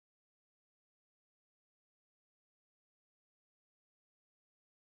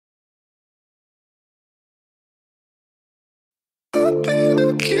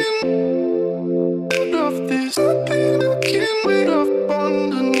rid of this. I've been looking rid of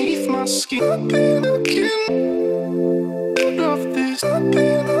underneath my skin. I've been looking rid of this. I've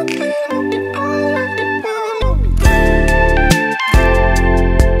been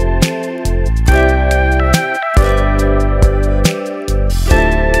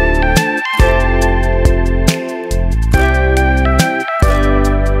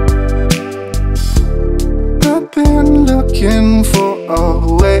looking for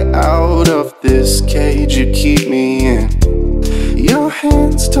a way out of this cage you keep me in. Your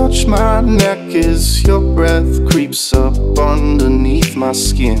hands touch my neck as your breath creeps up underneath my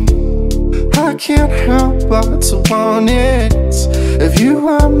skin. I can't help but to want it. If you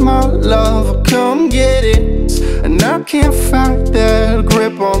are my love, come get it. And I can't fight that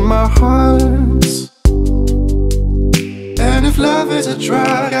grip on my heart. And if love is a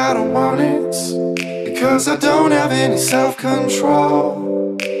drug, I don't want it, because I don't have any self-control.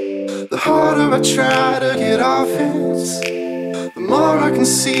 The harder I try to get off it, the more I can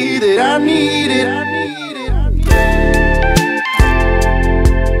see that I need it.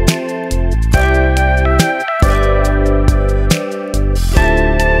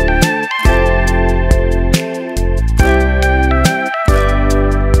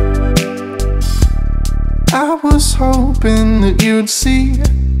 I was hoping that you'd see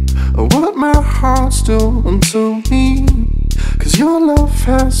what my heart's doing to me, 'cause your love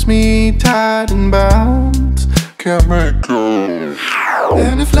has me tied and bound, can't let go.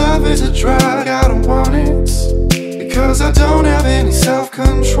 And if love is a drug, I don't want it, because I don't have any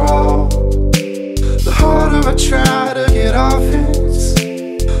self-control. The harder I try to get off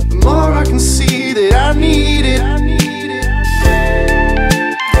it, the more I can see that I need it.